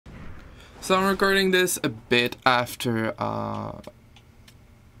So I'm recording this a bit after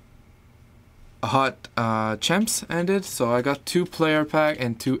Hot Champs ended, so I got 2 player pack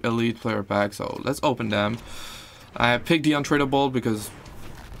and 2 elite player pack, so let's open them. I picked the untradeable because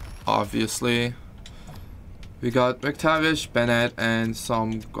obviously we got McTavish, Bennett, and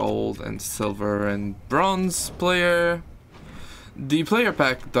some gold and silver and bronze player. The player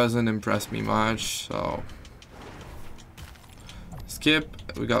pack doesn't impress me much, so skip.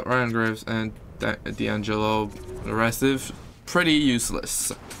 We got Ryan Graves and D'Angelo. The rest is pretty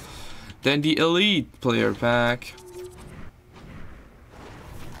useless. Then the elite player pack.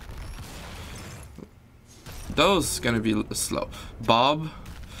 Those gonna be slow. Bob,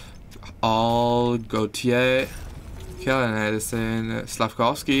 All, Gauthier, Kellen Edison,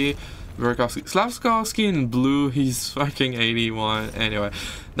 Slavkovsky, Burakovsky. Slavkovsky in blue, he's fucking 81. Anyway,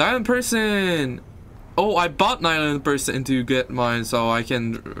 Nyland Person. Oh, I bought Nyland Person to get mine so I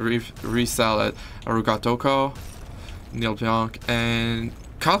can resell it. Arugatoko, Neil Pionk, and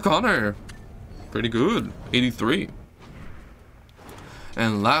Kyle Connor. Pretty good. 83.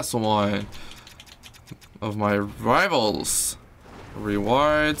 And last one of my rivals.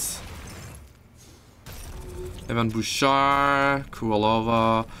 Rewards. Evan Bouchard,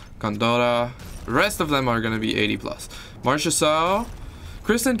 Kualova, Condora. The rest of them are gonna be 80 plus. Marcia So,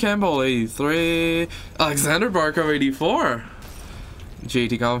 Kristen Campbell 83, Alexander Barkov 84,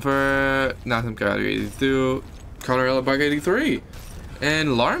 JT Comfort, Nathan Carter 82, Connor Ellenbach 83,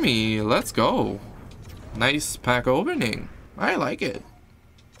 and Larmy. Let's go. Nice pack opening. I like it.